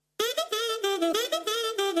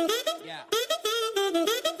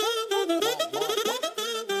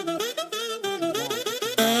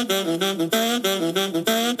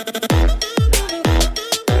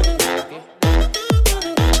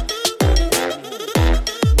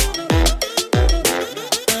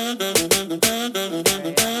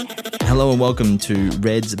Hello and welcome to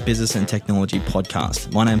Red's Business and Technology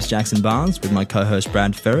Podcast. My name's Jackson Barnes with my co-host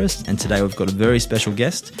Brad Ferris, and today we've got a very special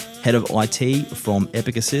guest, Head of IT from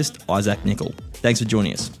Epic Assist, Isaac Nicol. Thanks for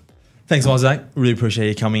joining us. Thanks, Isaac. Really appreciate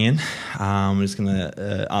you coming in. I'm just going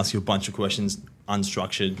to ask you a bunch of questions,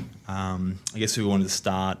 unstructured. I guess we wanted to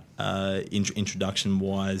start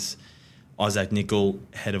introduction-wise. Isaac Nicol,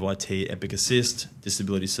 Head of IT at Epic Assist,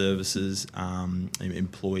 Disability Services,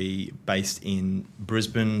 employee based in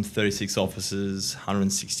Brisbane, 36 offices,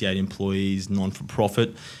 168 employees,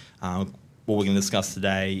 non-for-profit. What we're going to discuss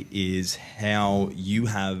today is how you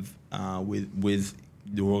have, with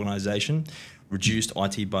your organisation, reduced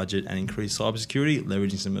IT budget and increased cybersecurity,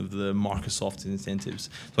 leveraging some of the Microsoft incentives.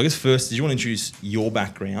 So I guess first, did you want to introduce your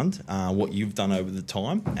background, what you've done over the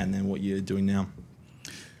time, and then what you're doing now?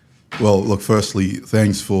 Well, look, firstly,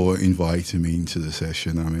 thanks for inviting me into the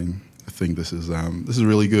session. I mean, I think this is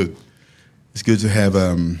really good. It's good to have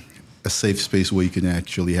a safe space where you can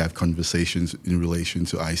actually have conversations in relation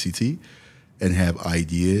to ICT and have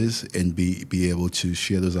ideas and be able to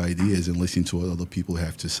share those ideas and listen to what other people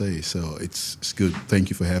have to say. So it's good. Thank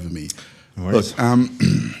you for having me. No worries. Look,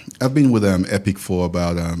 I've been with Epic for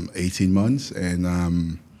about 18 months, and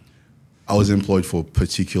I was employed for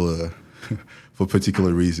particular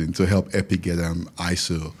reason to help Epic get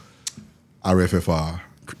ISO RFFR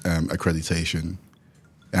accreditation.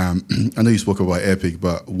 I know you spoke about Epic,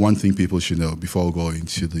 but one thing people should know before we go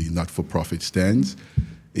into the not-for-profit stands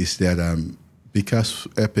is that because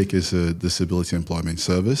Epic is a disability employment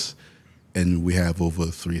service and we have over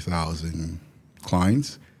 3,000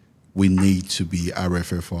 clients, we need to be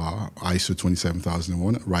RFFR, ISO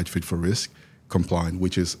 27001, right fit for risk, compliant,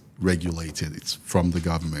 which is regulated. It's from the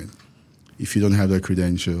government. If you don't have that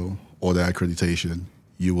credential or the accreditation,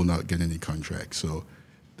 you will not get any contract. So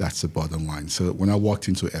that's the bottom line. So when I walked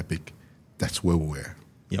into Epic, that's where we were.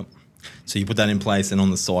 Yep. So you put that in place and on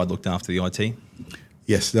the side looked after the IT?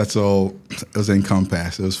 Yes, that's all. It was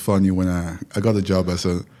encompassed. It was funny when I got a job as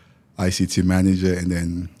an ICT manager, and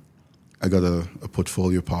then I got a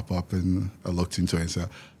portfolio pop up, and I looked into it and said,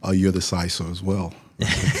 oh, you're the CISO as well.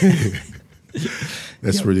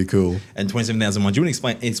 That's really cool. And 27,001. Do you want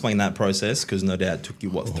to explain that process? Because no doubt it took you,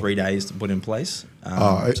 3 days to put in place?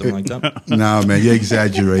 Something like that? No, man, you're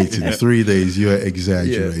exaggerating. 3 days, you're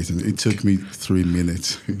exaggerating. Yeah. It took me 3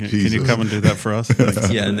 minutes. Can you come and do that for us?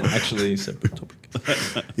 Yeah, and actually, separate topic.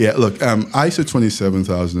 Yeah, look, ISO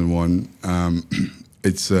 27001,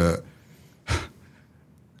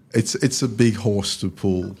 it's a big horse to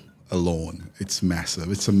pull alone. It's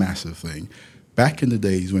massive. It's a massive thing. Back in the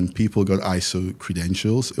days when people got ISO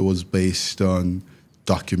credentials, it was based on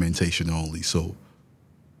documentation only. So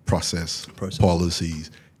process,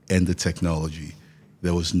 policies, and the technology.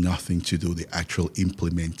 There was nothing to do with the actual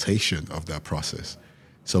implementation of that process.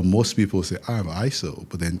 So most people say, I have ISO,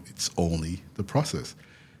 but then it's only the process.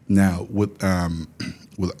 Now, with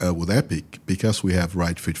Epic, because we have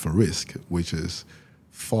right fit for risk, which is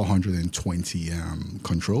 420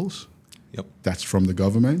 controls, yep, that's from the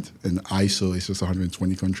government, and ISO is just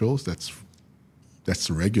 120 controls. That's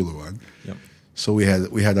the regular one. Yep. So we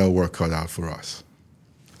had our work cut out for us.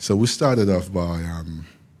 So we started off by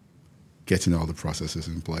getting all the processes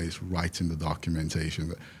in place, writing the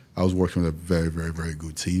documentation. I was working with a very, very, very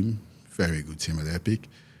good team at Epic,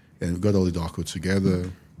 and we got all the doco together,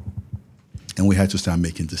 and we had to start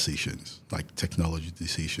making decisions, like technology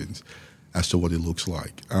decisions, as to what it looks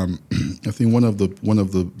like. I think one of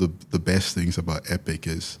the best things about Epic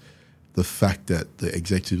is the fact that the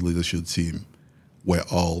executive leadership team were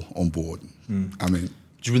all on board. I mean,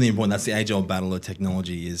 it's really important. That's the age-old battle of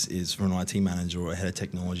technology is for an IT manager or a head of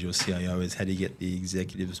technology or CIO is how do you get the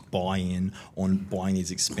executives buy-in on buying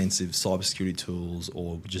these expensive cybersecurity tools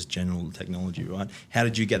or just general technology, right? How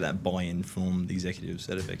did you get that buy-in from the executives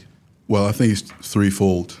at Epic? Well, I think it's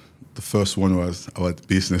threefold. The first one was our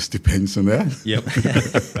business depends on that. Yep.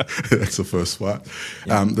 That's the first part.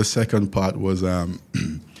 Yep. The second part was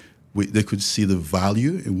they could see the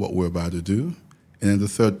value in what we're about to do. And then the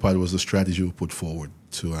third part was the strategy we put forward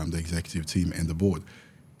to the executive team and the board.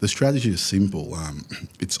 The strategy is simple.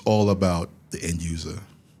 It's all about the end user,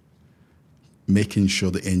 making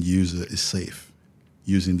sure the end user is safe,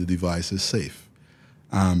 using the device is safe.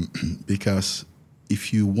 Because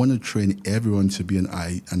if you want to train everyone to be an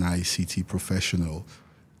ICT professional,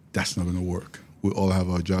 that's not going to work. We all have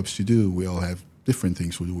our jobs to do. We all have different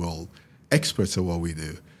things we do. We're all experts at what we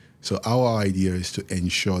do. So our idea is to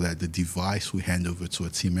ensure that the device we hand over to a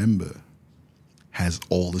team member has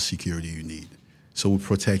all the security you need. So we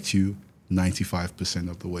protect you 95%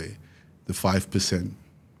 of the way. The 5%,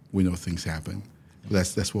 we know things happen.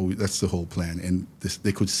 That's the whole plan, and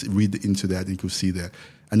they could read into that and could see that.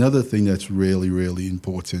 Another thing that's really, really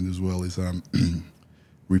important as well is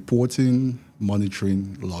reporting,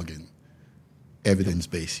 monitoring, logging,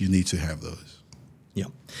 evidence-based. You need to have those. Yeah.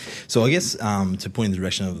 So I guess to point in the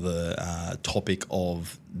direction of the topic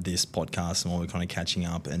of this podcast and what we're kind of catching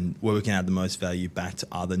up and where we can add the most value back to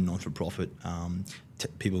other non-for-profit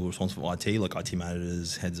people responsible for IT, like IT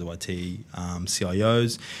managers, heads of IT,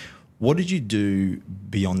 CIOs. What did you do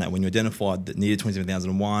beyond that when you identified that needed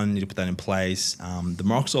 27001, need to put that in place? The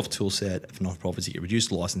Microsoft toolset for non-profits, you get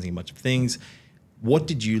reduced licensing, a bunch of things. What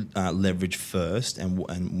did you leverage first and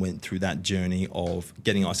went through that journey of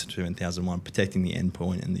getting ISO 27001, protecting the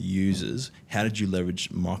endpoint and the users? How did you leverage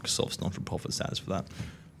Microsoft's non-for-profit status for that?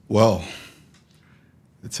 Well,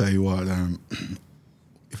 I tell you what,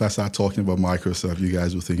 if I start talking about Microsoft, you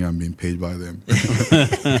guys will think I'm being paid by them.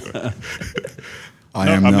 I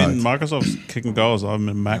am not. mean, Microsoft's kicking goals. I'm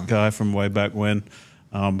a Mac guy from way back when,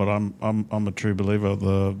 but I'm a true believer.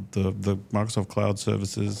 The Microsoft cloud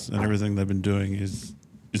services and everything they've been doing is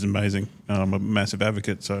amazing. I'm a massive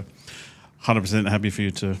advocate, so 100% happy for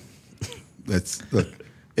you to. Look,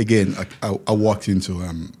 again, I walked into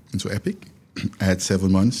Epic. I had 7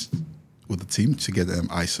 months with the team to get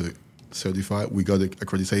ISO certified. We got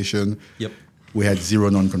accreditation. Yep. We had zero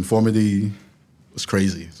non-conformity. It was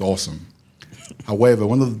crazy. It's awesome. However,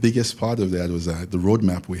 one of the biggest part of that was the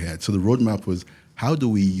roadmap we had. So the roadmap was, how do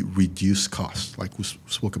we reduce cost? Like we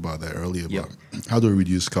spoke about that earlier. Yep. About how do we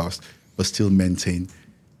reduce cost but still maintain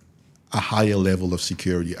a higher level of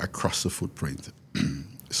security across the footprint?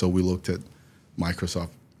 So we looked at Microsoft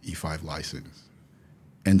E5 license.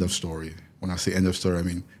 End of story. When I say end of story, I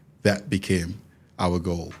mean that became our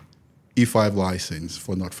goal. E5 license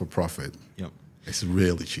for not-for-profit. Yep. It's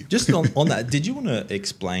really cheap. Just on that, did you want to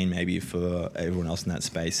explain maybe for everyone else in that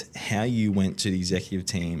space how you went to the executive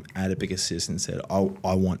team at Epic Assist and said, I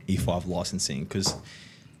want E5 licensing? Because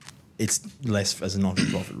it's less as a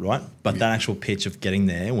non-for-profit, right? But that actual pitch of getting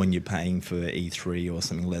there when you're paying for E3 or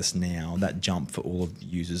something less now, that jump for all of the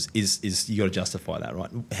users is you got to justify that, right?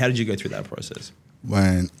 How did you go through that process?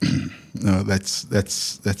 No,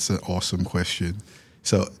 that's an awesome question.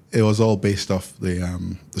 So it was all based off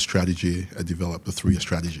the strategy I developed, the 3-year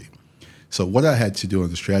strategy. So what I had to do on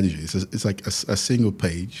the strategy is it's like a single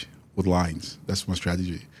page with lines. That's my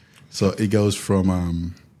strategy. So it goes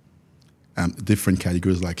from different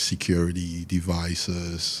categories like security,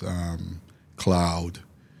 devices, cloud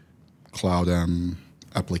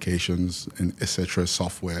applications, and etc.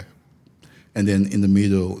 software. And then in the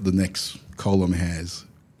middle, the next column has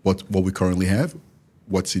what we currently have,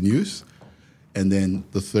 what's in use. And then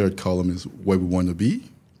the third column is where we want to be.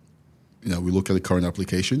 We look at the current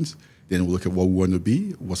applications. Then we look at what we want to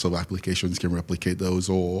be. What sort of applications can replicate those,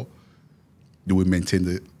 or do we maintain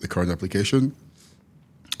the current application?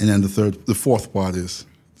 And then the fourth part is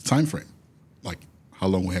the time frame, like how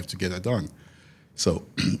long we have to get that done. So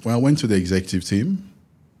when I went to the executive team,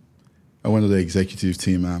 I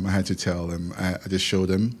had to tell them, I just showed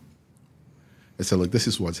them. I said, look, this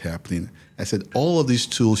is what's happening. I said, all of these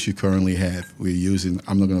tools you currently have, we're using,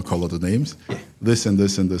 I'm not going to call out the names, this and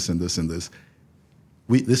this and this and this and this.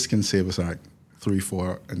 This can save us like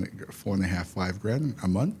 $4.5 a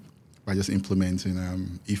month by just implementing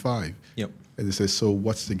E5. Yep. And they said, so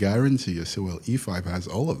what's the guarantee? I said, well, E5 has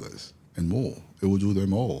all of this and more. It will do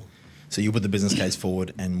them all. So you put the business case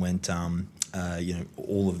forward and went,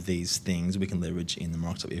 all of these things we can leverage in the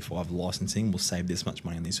Microsoft E5 licensing. We'll save this much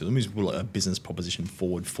money on these. So let me just put a business proposition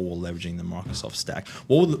forward for leveraging the Microsoft stack.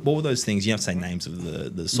 What were those things? You have to say names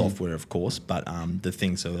of the software, of course, but the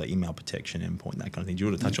things, so like email protection, endpoint, that kind of thing. Do you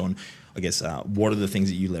want to touch on, I guess, what are the things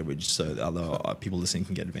that you leverage so that other people listening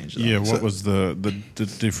can get advantage of that? Yeah, what was the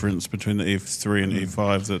difference between the E3 and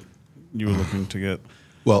E5 that you were looking to get?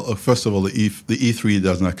 Well, first of all, the E3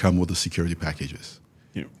 does not come with the security packages.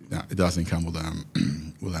 Yeah. No, it doesn't come with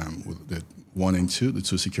the 1 and 2, the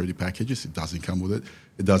 2 security packages. It doesn't come with it.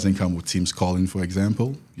 It doesn't come with Teams calling, for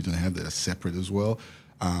example. You don't have that as separate as well.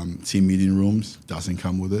 Team meeting rooms doesn't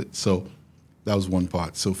come with it. So that was one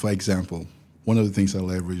part. So for example, one of the things I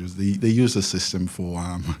leveraged was they use a system for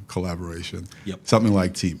collaboration, something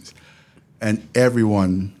like Teams. And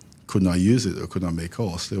everyone could not use it or could not make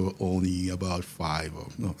calls. There were only about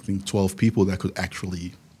 12 people that could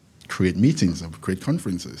actually create meetings or create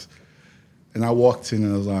conferences. And I walked in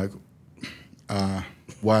and I was like,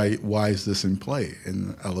 why is this in play?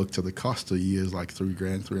 And I looked at the cost of a year is like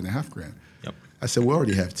 $3,000, $3,500. Yep. I said, we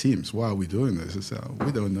already have Teams. Why are we doing this? I said,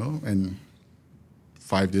 we don't know. And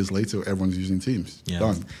 5 days later, everyone's using Teams. Yeah.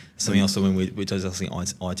 Done. Something else when we discussing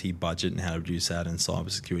IT budget and how to reduce that and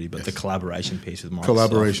cybersecurity, but the collaboration piece with Microsoft.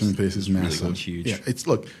 Collaboration piece is massive. Really huge. Yeah,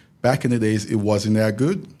 look, back in the days, it wasn't that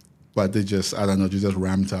good, but they just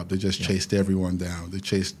ramped up. They just chased everyone down. They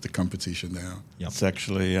chased the competition down. Yep. It's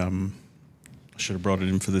actually, I should have brought it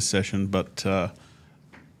in for this session, but the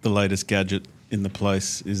latest gadget in the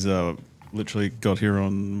place is literally got here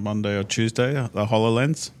on Monday or Tuesday, the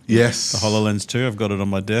HoloLens. Yes. The HoloLens 2. I've got it on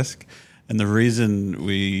my desk. And the reason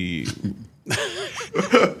we...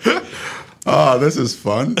 This is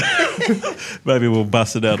fun. Maybe we'll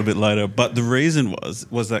bust it out a bit later. But the reason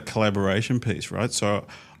was that collaboration piece, right? So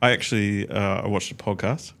I actually I watched a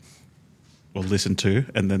podcast, or listened to,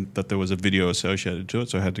 and then that there was a video associated to it.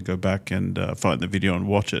 So I had to go back and find the video and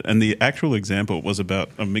watch it. And the actual example was about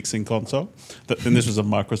a mixing console. And this was a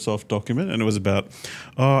Microsoft document. And it was about,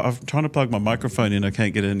 I'm trying to plug my microphone in. I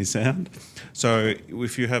can't get any sound. So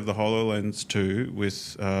if you have the HoloLens 2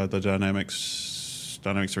 with the Dynamics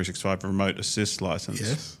 365 remote assist license,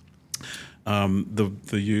 Yes.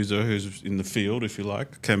 the user who's in the field, if you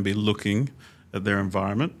like, can be looking at their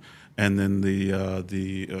environment. And then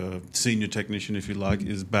the senior technician, if you like,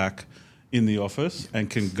 is back in the office and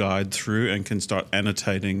can guide through and can start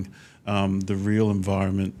annotating the real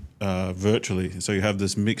environment virtually. So you have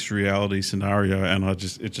this mixed reality scenario, and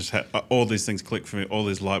all these things click for me, all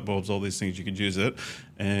these light bulbs, all these things, you could use it.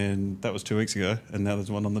 And that was 2 weeks ago, and now there's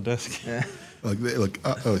one on the desk. Yeah.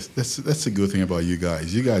 That's a good thing about you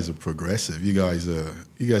guys. You guys are progressive. You guys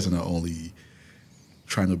are not only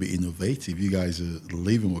trying to be innovative. You guys are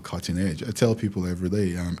living with cutting edge. I tell people every day,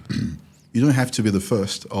 you don't have to be the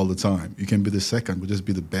first all the time. You can be the second, but just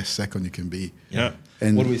be the best second you can be. Yeah.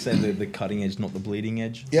 And what do we say? The cutting edge, not the bleeding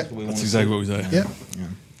edge? Yeah, that's exactly what we say. Yeah.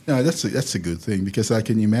 No, that's a good thing, because I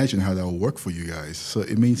can imagine how that will work for you guys. So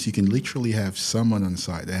it means you can literally have someone on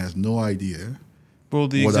site that has no idea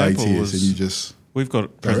what IT is, and you just we've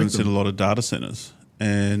got presence in a lot of data centers,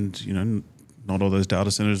 and not all those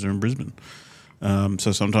data centers are in Brisbane.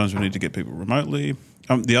 So sometimes we need to get people remotely.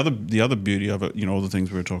 The other beauty of it, all the things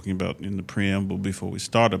we were talking about in the preamble before we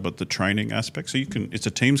started, but the training aspect. So it's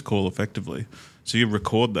a Teams call effectively. So you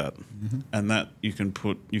record that, and that you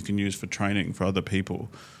can use for training for other people,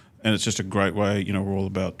 and it's just a great way. We're all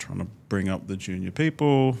about trying to bring up the junior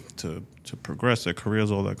people to progress their careers,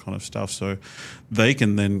 all that kind of stuff. So they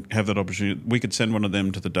can then have that opportunity. We could send one of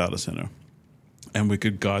them to the data center, and we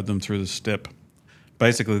could guide them through the step.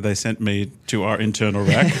 Basically, they sent me to our internal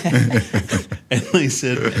rack and they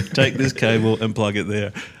said, take this cable and plug it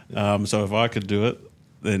there. So if I could do it,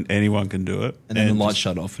 then anyone can do it. And then the lights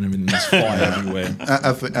shut off and everything, there's fire everywhere.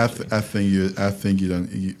 I think you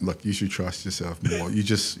don't. Look, you should trust yourself more. You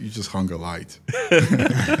just hung a light.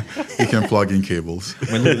 You can plug in cables.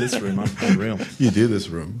 When look at this room, I'm real. You did this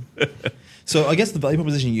room. So I guess the value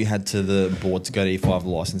proposition you had to the board to go to E5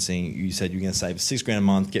 licensing, you said you're going to save $6,000 a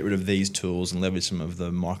month, get rid of these tools, and leverage some of the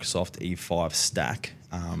Microsoft E5 stack.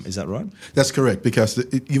 Is that right? That's correct, because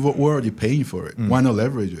you're already paying for it. Why not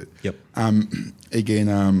leverage it? Yep.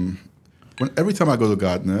 Every time I go to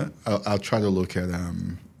Gartner, I'll try to look at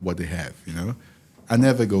what they have. I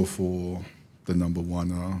never go for the number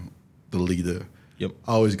one or the leader. Yep.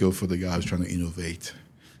 I always go for the guy who's trying to innovate.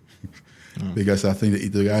 Because I think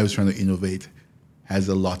that the guy who's trying to innovate has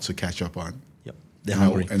a lot to catch up on. Yep, they're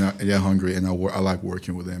hungry. They're hungry, and I like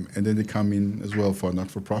working with them. And then they come in as well for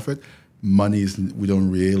not-for-profit. We don't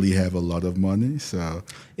really have a lot of money, so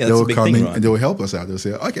they'll come in and they'll help us out. They'll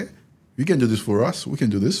say, okay, you can do this for us, we can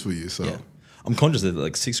do this for you. So yeah. I'm conscious that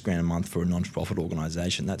like $6,000 a month for a non-profit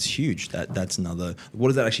organisation, that's huge. That's another. What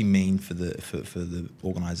does that actually mean for the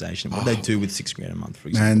organisation? What do they do with $6,000 a month, for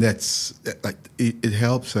example? And it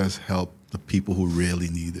helps us help the people who really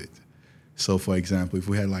need it. So, for example, if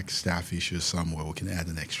we had like staff issues somewhere, we can add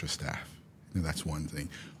an extra staff. That's one thing.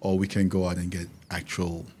 Or we can go out and get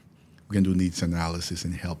we can do needs analysis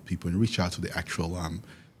and help people and reach out to the actual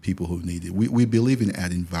people who need it. We believe in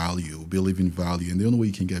adding value. We believe in value. And the only way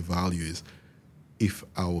you can get value is if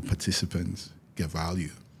our participants get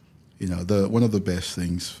value. One of the best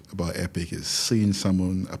things about Epic is seeing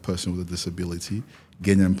a person with a disability,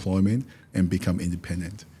 gain employment and become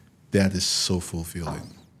independent. That is so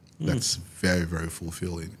fulfilling. That's very, very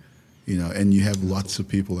fulfilling. And you have lots of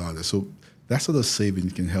people out there. So that sort of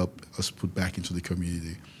savings can help us put back into the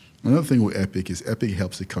community. Another thing with Epic is Epic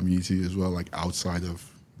helps the community as well, like outside of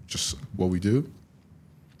just what we do.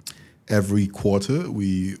 Every quarter,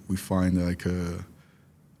 we find like an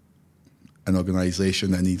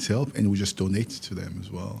organization that needs help, and we just donate to them as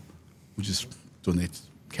well. We just donate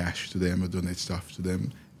cash to them or donate stuff to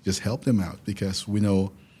them, just help them out, because we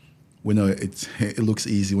know we know it looks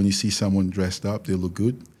easy when you see someone dressed up, they look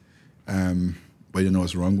good, but you know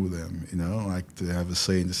what's wrong with them. You know, like they have a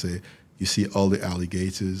saying to say, you see all the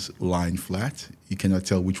alligators lying flat, you cannot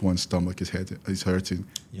tell which one's stomach is hurting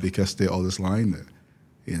because they're all just lying there.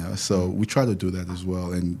 You know, so we try to do that as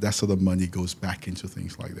well, and that's how the money goes back into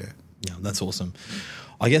things like that. Yeah, that's awesome.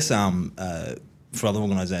 I guess for other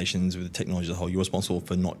organisations with technology as a whole, you're responsible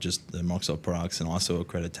for not just the Microsoft products and ISO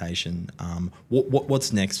accreditation.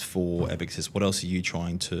 What's next for Epic Assist? What else are you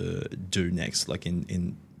trying to do next, like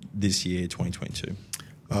in this year, 2022?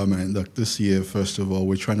 Oh man, look, this year, first of all,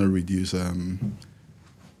 we're trying to reduce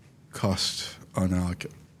cost on our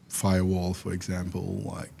firewall, for example,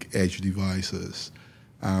 like edge devices.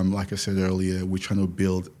 Like I said earlier, we're trying to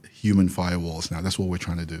build human firewalls now. That's what we're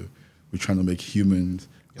trying to do. We're trying to make humans,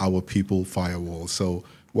 our people, firewalls. So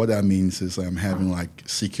what that means is having like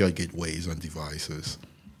secure gateways on devices.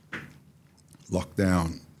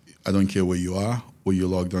 Lockdown. I don't care where you are, where you're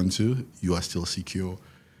logged onto, you are still secure.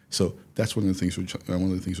 So that's one of the things we're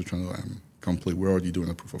trying to complete. We're already doing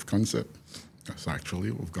a proof of concept. So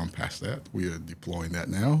actually, we've gone past that. We are deploying that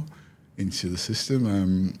now into the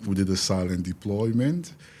system. We did a silent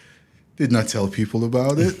deployment. Did not tell people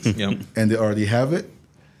about it, and they already have it.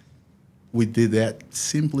 We did that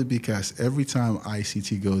simply because every time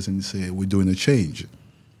ICT goes and say we're doing a change,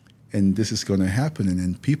 and this is going to happen, and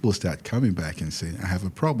then people start coming back and saying, I have a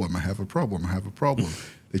problem, I have a problem, I have a problem.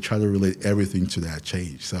 They try to relate everything to that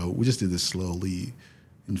change. So we just did this slowly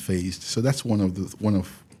and phased. So that's one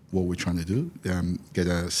of what we're trying to do, get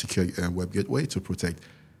a secure web gateway to protect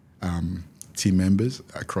team members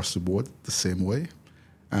across the board the same way.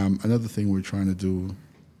 Another thing we're trying to do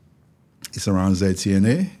is around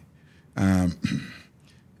ZTNA.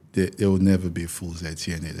 There will never be a full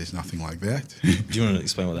ZTNA. There's nothing like that. Do you want to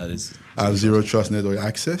explain what that is? Zero Trust Network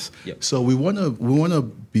Access. Yep. So we want to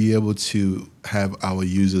be able to have our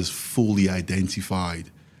users fully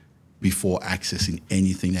identified before accessing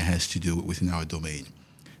anything that has to do within our domain.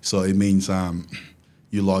 So it means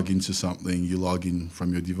you log into something, you log in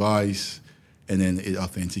from your device, and then it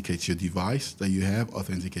authenticates your device that you have,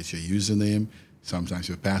 authenticates your username, sometimes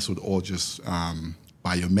your password, or just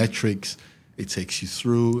biometrics. It takes you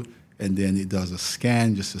through, and then it does a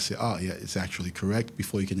scan just to say, oh, yeah, it's actually correct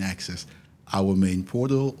before you can access our main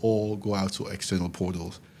portal or go out to external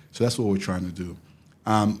portals. So that's what we're trying to do.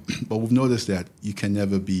 But we've noticed that you can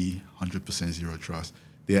never be 100% zero trust.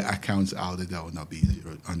 There are accounts out there that will not be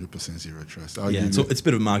 100% zero trust. So it's a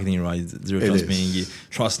bit of marketing, right? Zero trust meaning you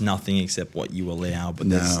trust nothing except what you allow, but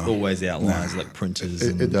there's always outliers like printers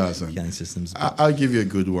and accounting systems. I'll give you a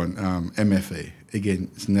good one. MFA.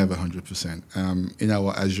 Again, it's never 100%. In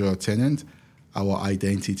our Azure tenant, our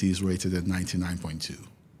identity is rated at 99.2.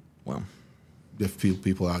 Wow. There are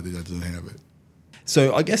people out there that don't have it.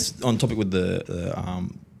 So I guess on topic with the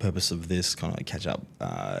purpose of this kind of catch up,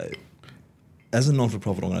 as a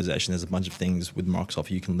non-for-profit organisation, there's a bunch of things with Microsoft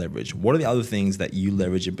you can leverage. What are the other things that you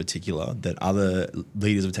leverage in particular that other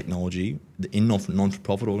leaders of technology in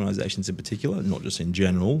non-for-profit organisations in particular, not just in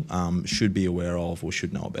general, should be aware of or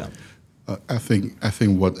should know about? I think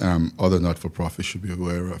what other not-for-profits should be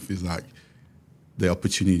aware of is like the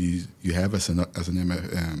opportunities you have as a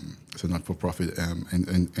not-for-profit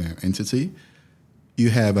entity.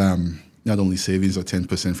 You have not only savings of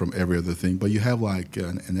 10% from every other thing, but you have like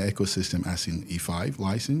an ecosystem as in E5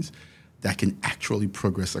 license that can actually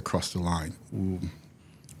progress across the line. We'll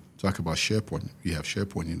talk about SharePoint. You have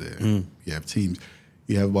SharePoint in there. You have Teams.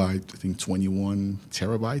 You have I think 21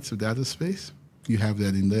 terabytes of data space. You have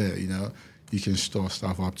that in there. You know, you can store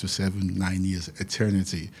stuff up to 7-9 years,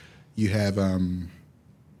 eternity. You have a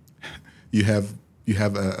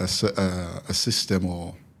system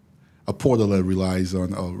or a portal that relies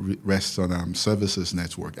on or rests on services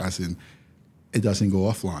network, as in it doesn't go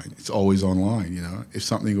offline. It's always online. You know, if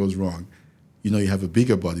something goes wrong, you know you have a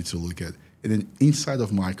bigger body to look at. And then inside of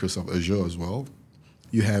Microsoft Azure as well,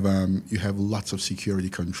 you have lots of security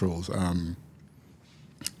controls.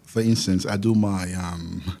 For instance, I do my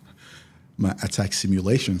attack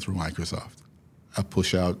simulation through Microsoft. I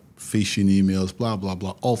push out phishing emails, blah blah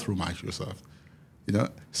blah, all through Microsoft. You know,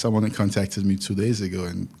 someone contacted me 2 days ago,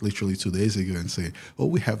 and literally 2 days ago, and say, "Oh,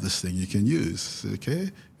 we have this thing you can use. Said, okay,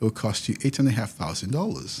 it will cost you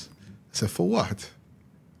 $8,500." I said, "For what?"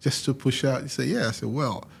 Just to push out. He said, "Yeah." I said,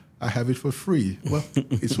 "Well, I have it for free." Well,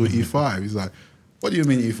 it's with E5. He's like, "What do you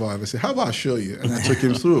mean E5?" I said, "How about I show you?" And I took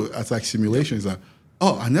him through attack simulation. He's like,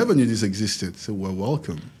 "Oh, I never knew this existed." So we're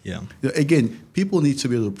welcome. Yeah. You know, again, people need to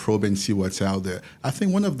be able to probe and see what's out there. I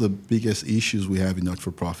think one of the biggest issues we have in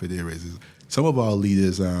not-for-profit areas is some of our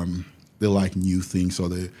leaders, they like new things, or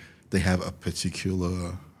they have a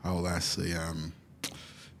particular how will I say,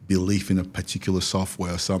 belief in a particular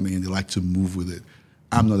software or something, and they like to move with it.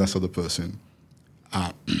 I'm not that sort of person.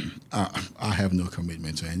 I have no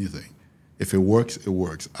commitment to anything. If it works, it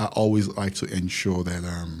works. I always like to ensure that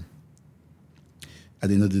at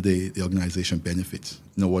the end of the day, the organization benefits.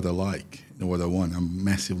 Know what I like, know what I want. I'm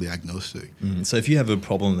massively agnostic. So if you have a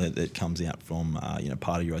problem that comes out from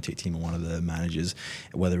part of your IT team or one of the managers,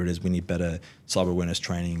 whether it is we need better cyber awareness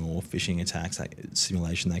training or phishing attacks,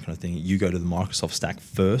 simulation, that kind of thing, you go to the Microsoft stack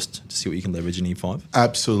first to see what you can leverage in E5?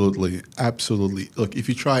 Absolutely. Look, if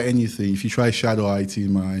you try anything, if you try shadow IT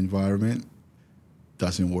in my environment,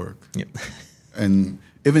 doesn't work. Yep. And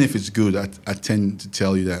even if it's good, I tend to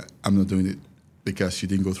tell you that I'm not doing it because you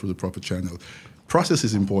didn't go through the proper channel. Process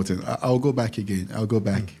is important. I'll go back again to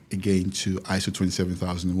ISO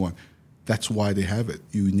 27001. That's why they have it.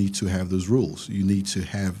 You need to have those rules. You need to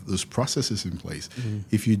have those processes in place.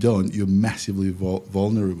 If you don't, you're massively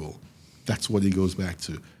vulnerable. That's what it goes back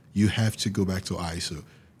to. You have to go back to ISO.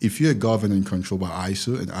 If you're governed and controlled by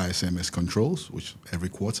ISO and ISMS controls, which every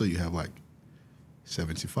quarter you have like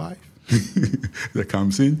 75 that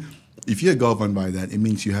comes in, if you're governed by that, it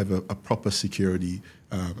means you have a proper security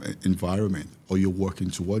environment, or you're working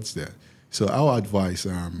towards that. So I'll advise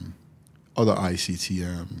other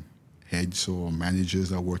ICT heads or managers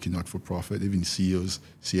that work in not-for-profit, even CEOs,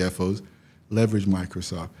 CFOs, leverage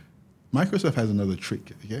Microsoft. Microsoft has another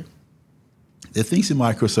trick, okay? There are things in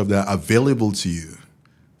Microsoft that are available to you.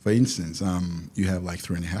 For instance, you have like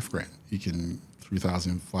 $3,500. You can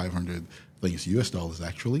 $3,500, I think it's US dollars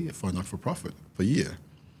actually, for a not-for-profit per year.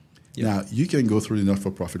 Yep. Now, you can go through the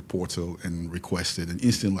not-for-profit portal and request it, and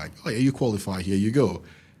instantly like, oh, yeah, you qualify, here you go.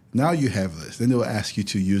 Now you have this. Then they'll ask you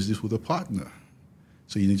to use this with a partner.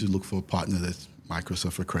 So you need to look for a partner that's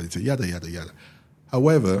Microsoft accredited, yada, yada, yada.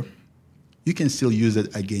 However, you can still use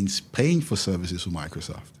it against paying for services with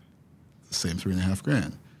Microsoft. The same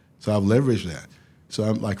 $3,500. So I've leveraged that. So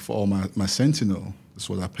I'm like, for all my Sentinel, that's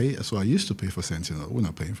what I pay. That's what I used to pay for Sentinel. We're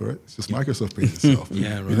not paying for it. It's just Microsoft pays itself.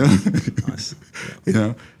 Yeah, right. You know? Nice. Yeah. You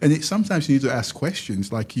know, and sometimes you need to ask questions.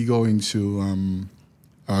 Like you go into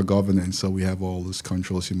our governance, so we have all those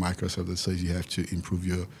controls in Microsoft that says you have to improve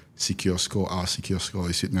your secure score. Our secure score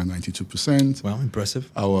is sitting at 92%. Well, impressive.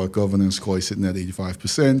 Our governance score is sitting at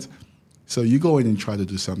 85%. So you go in and try to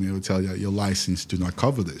do something, it will tell you your license do not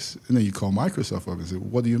cover this. And then you call Microsoft up and say,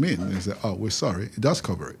 what do you mean? And they say, oh, we're sorry, it does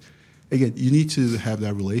cover it. Again, you need to have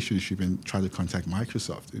that relationship and try to contact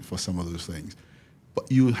Microsoft for some of those things. But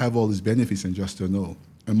you have all these benefits and just don't know.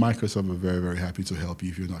 And Microsoft are very, very happy to help you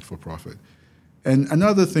if you're not for profit. And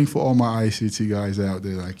another thing for all my ICT guys out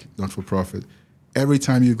there, like not for profit, every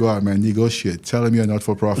time you go out, man, negotiate. Tell them you're not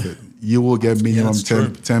for profit. You will get minimum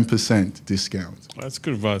 10% discount. That's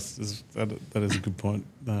good advice. That is a good point.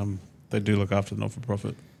 They do look after the not for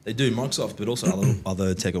profit. They do, Microsoft, but also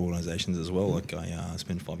other tech organisations as well. Like I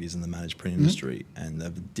spent 5 years in the managed print industry, and they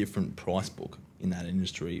have a different price book in that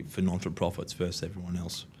industry for non-for-profits versus everyone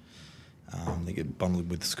else. They get bundled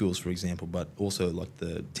with schools, for example, but also like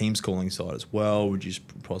the Teams calling side as well, reduced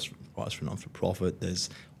price for non-for-profit. There's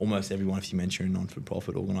almost everyone, if you mention a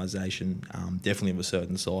non-for-profit organisation, definitely of a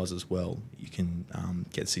certain size as well, you can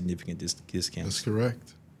get significant discounts. That's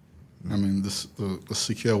correct. I mean, the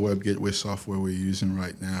secure web gateway software we're using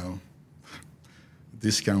right now, the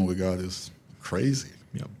discount we got is crazy.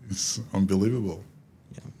 Yep. It's unbelievable.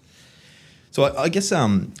 Yeah. So I guess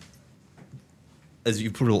as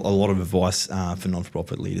you put a lot of advice for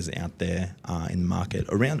non-for-profit leaders out there in the market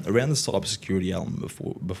around the cybersecurity element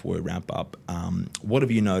before we wrap up, what have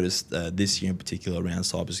you noticed this year in particular around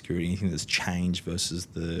cybersecurity? Anything that's changed versus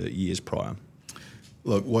the years prior?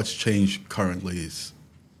 Look, what's changed currently is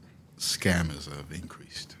scammers have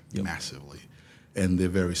increased massively, and they're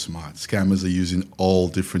very smart. Scammers are using all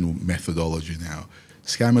different methodology now.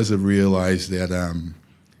 Scammers have realized that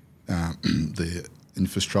the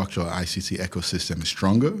infrastructure ICT ecosystem is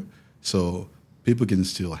stronger, so people can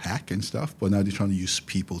still hack and stuff, but now they're trying to use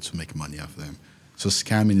people to make money off them. So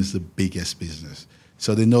scamming is the biggest business.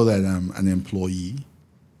 So they know that an employee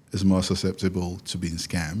is more susceptible to being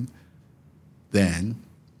scammed than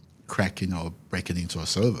cracking or breaking into a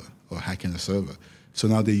server or hacking a server. So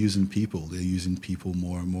now they're using people. They're using people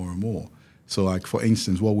more and more and more. So like, for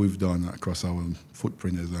instance, what we've done across our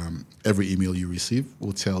footprint is every email you receive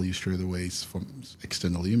will tell you straight away it's from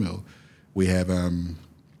external email. We have DMARC,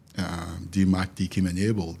 DKIM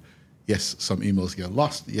enabled. Yes, some emails get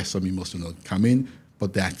lost. Yes, some emails do not come in,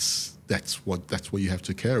 but that's what you have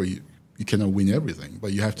to carry. You cannot win everything,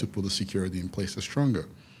 but you have to put the security in place that's stronger.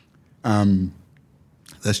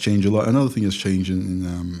 That's changed a lot. Another thing that's changing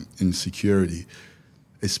in security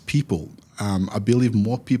is people. I believe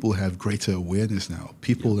more people have greater awareness now.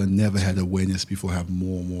 People that never had awareness before have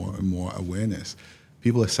more and more awareness.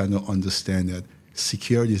 People are starting to understand that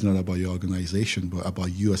security is not about your organization, but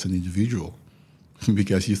about you as an individual.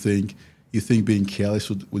 Because you think being careless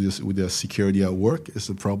with your security at work is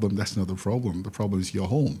the problem. That's not the problem. The problem is your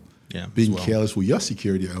home. Yeah, being careless with your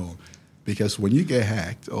security at home. Because when you get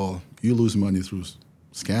hacked or you lose money through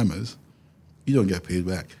scammers, you don't get paid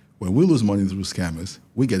back. When we lose money through scammers,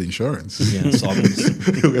 we get insurance. Yeah,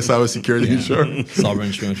 cyber security insurance. Cyber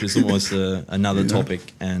insurance is almost another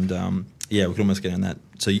topic, and we could almost get on that.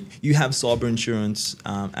 So you have cyber insurance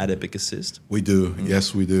at Epic Assist? We do.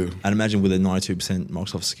 Yes, we do. I'd imagine with a 92%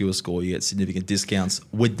 Microsoft Secure score, you get significant discounts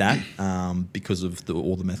with that because of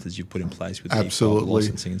all the methods you've put in place with the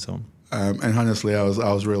licensing and so on. And honestly, I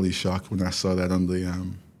was really shocked when I saw that on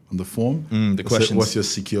the form. The question, what's your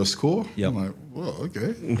secure score? Yep. I'm like, well,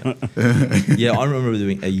 okay. Yeah, I remember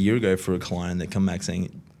doing a year ago for a client that come back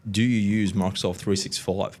saying, do you use Microsoft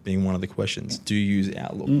 365 being one of the questions? Do you use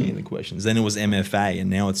Outlook being the questions? Then it was MFA, and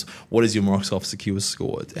now it's what is your Microsoft Secure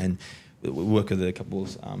score? And we work with a couple of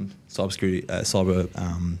cyber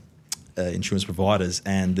insurance providers,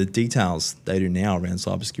 and the details they do now around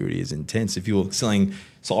cybersecurity is intense. If you're selling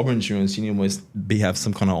cyber insurance, you need almost have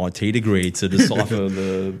some kind of IT degree to decipher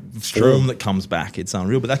the form that comes back. It's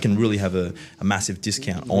unreal, but that can really have a massive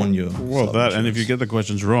discount on your and if you get the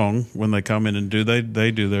questions wrong when they come in and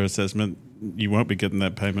they do their assessment, you won't be getting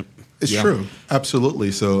that payment. It's true,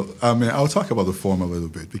 absolutely. So I'll talk about the form a little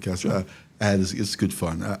bit because it's good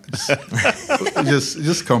fun.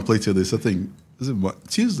 Just completed this. I think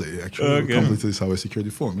Tuesday actually. Okay. Completed this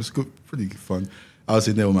cybersecurity form. It's good, pretty fun. I was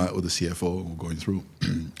in there with the CFO going through,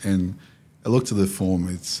 and I looked at the form.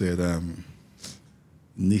 It said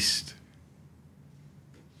NIST,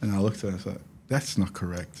 and I looked at it and I thought, that's not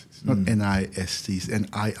correct. It's not NIST, it's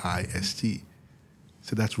NIIST.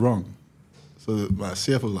 So that's wrong. So my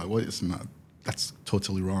CFO was like, "What? It's not. That's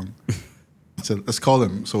totally wrong." I said, "Let's call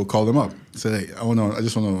them." So we'll call them up. I said, "Hey, I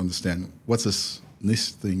just want to understand what's this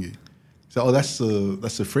NIST thingy." He said, "Oh, that's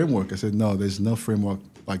the framework." I said, "No, there's no framework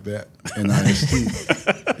like that.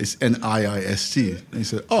 NIST. It's NIIST." And he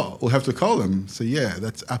said, "Oh, we'll have to call them." I said, "Yeah,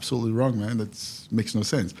 that's absolutely wrong, man. That makes no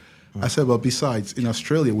sense." I said, "But besides, in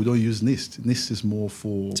Australia, we don't use NIST. NIST is more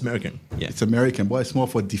for..." It's American. Yeah. It's American, but it's more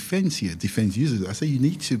for defense here. Defense users. I said, "You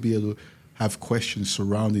need to be able to have questions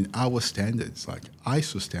surrounding our standards, like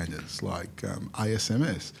ISO standards, like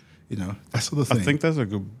ISMS, that sort of thing." I think that's a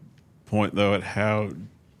good point, though, at how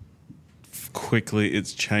quickly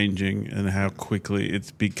it's changing and how quickly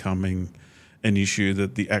it's becoming an issue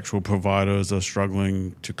that the actual providers are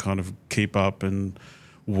struggling to kind of keep up and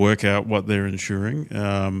work out what they're insuring.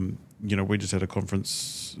 We just had a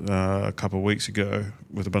conference a couple of weeks ago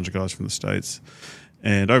with a bunch of guys from the States,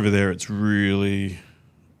 and over there it's really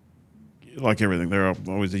like everything. They're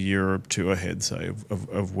always a year or two ahead, say,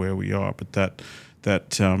 of where we are. But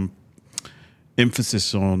that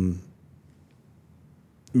emphasis on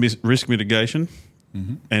risk mitigation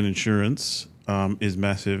and insurance is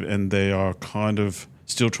massive, and they are kind of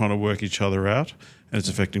still trying to work each other out, and it's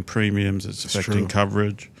affecting premiums, it's affecting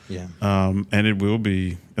coverage, and it will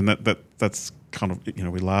be, and that's kind of,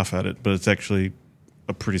 we laugh at it, but it's actually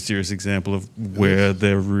a pretty serious example of where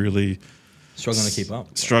they're really struggling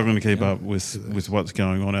to keep up with what's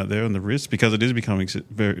going on out there and the risk, because it is becoming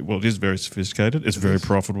it is very sophisticated. It's very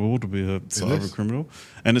profitable to be a cyber criminal,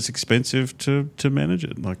 and it's expensive to manage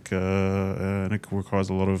it. And it requires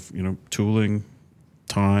a lot of tooling,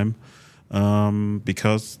 time,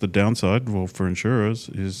 because the downside, for insurers,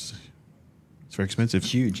 is it's very expensive.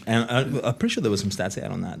 Huge. And I'm pretty sure there were some stats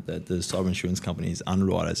out on that the cyber insurance companies'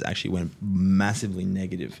 underwriters actually went massively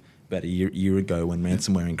negative about a year ago when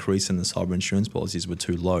ransomware increased and the cyber insurance policies were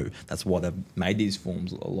too low. That's why they've made these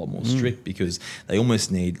forms a lot more strict, because they almost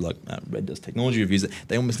need, like Red does technology reviews,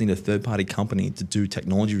 they almost need a third-party company to do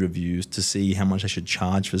technology reviews to see how much they should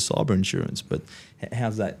charge for cyber insurance. But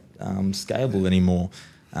how's that scalable anymore?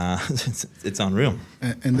 It's unreal.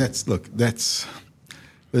 And that's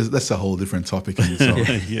a whole different topic in itself.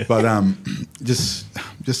 But just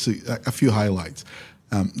a few highlights.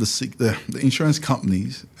 The insurance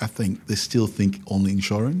companies, I think, they still think only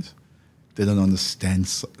insurance. They don't understand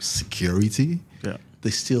security. Yeah. They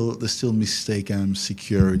still mistake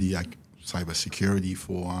security, like cybersecurity,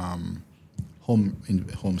 for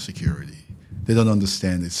home security. They don't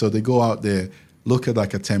understand it, so they go out there, look at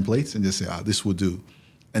like a template, and they say, "This will do,"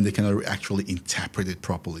 and they cannot actually interpret it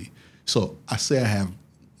properly. So I say I have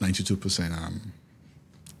 92%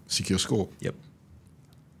 secure score. Yep.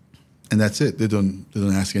 And that's it. They don't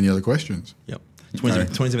ask any other questions. Yep.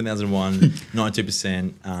 27,001,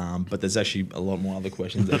 92%. But there's actually a lot more other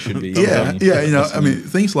questions that should be. Yeah. You know, I mean,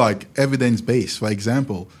 things like evidence-based, for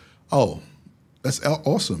example. Oh, that's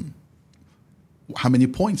awesome. How many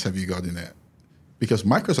points have you got in that? Because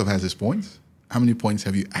Microsoft has its points. How many points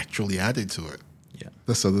have you actually added to it? Yeah.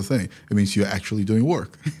 That's the other thing. It means you're actually doing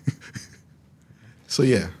work. So,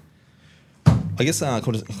 yeah. I guess,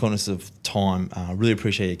 conscious of time, really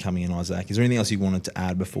appreciate you coming in, Isaac. Is there anything else you wanted to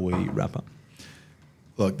add before we wrap up?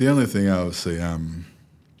 Look, the only thing I would say,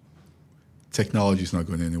 technology is not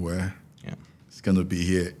going anywhere. Yeah. It's going to be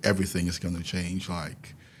here. Everything is going to change,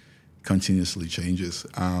 like continuously changes.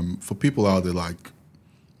 For people out there, like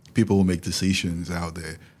people who make decisions out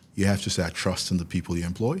there, you have to start trusting the people you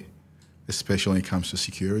employ, especially when it comes to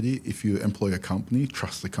security. If you employ a company,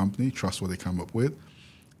 trust the company, trust what they come up with,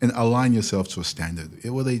 and align yourself to a standard.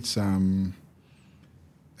 Whether it's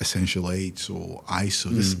Essential 8 or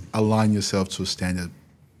ISO, just align yourself to a standard,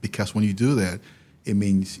 because when you do that, it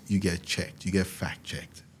means you get checked, you get fact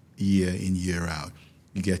checked year in, year out.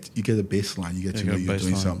 You get a baseline, you get to know you're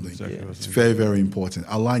doing something. Exactly. It's very, very important.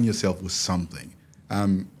 Align yourself with something.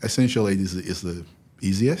 Essential 8 is the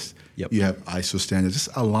easiest. Yep. You have ISO standards. Just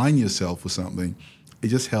align yourself with something. It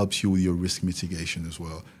just helps you with your risk mitigation as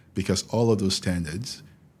well, because all of those standards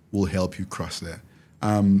will help you cross that.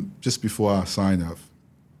 Just before I sign off,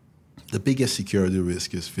 the biggest security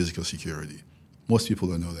risk is physical security. Most people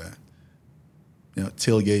don't know that. You know,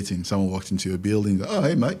 tailgating, someone walks into your building, oh,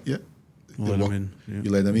 hey, mate, yeah. Let them in. Yeah.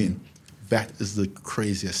 You let them in. That is the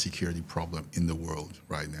craziest security problem in the world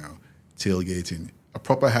right now, tailgating. A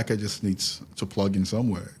proper hacker just needs to plug in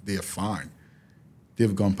somewhere. They are fine.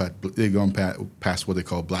 They've gone past what they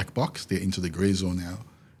call black box. They're into the gray zone now.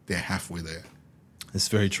 They're halfway there. It's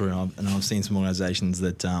very true, and I've seen some organisations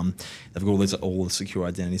that they've got all the secure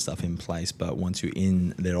identity stuff in place, but once you're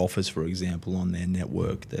in their office, for example, on their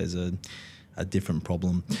network, there's a different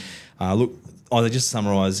problem. Look, just to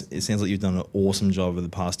summarise, it sounds like you've done an awesome job over the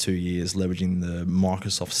past 2 years leveraging the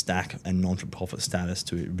Microsoft stack and non-for-profit status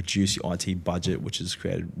to reduce your IT budget, which has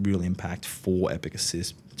created real impact for Epic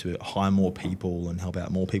Assist to hire more people and help out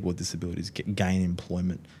more people with disabilities, gain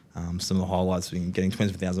employment. Some of the highlights being getting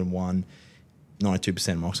 27,001,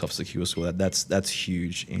 92% Microsoft Secure Score. That's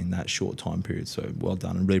huge in that short time period. So well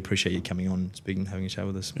done, and really appreciate you coming on, speaking, having a chat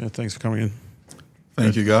with us. Yeah, thanks for coming in.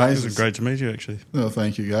 Thank you, guys. It was great to meet you, actually. No,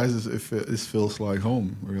 thank you, guys. This feels like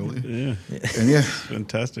home, really. Yeah. And yeah,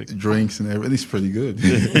 Fantastic. drinks and everything. It's pretty good.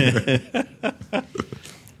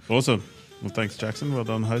 Awesome. Well, thanks, Jackson. Well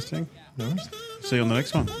done hosting. No worries. See you on the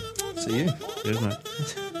next one. See you. Cheers, mate.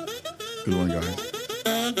 Good one,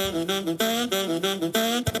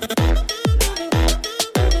 guys.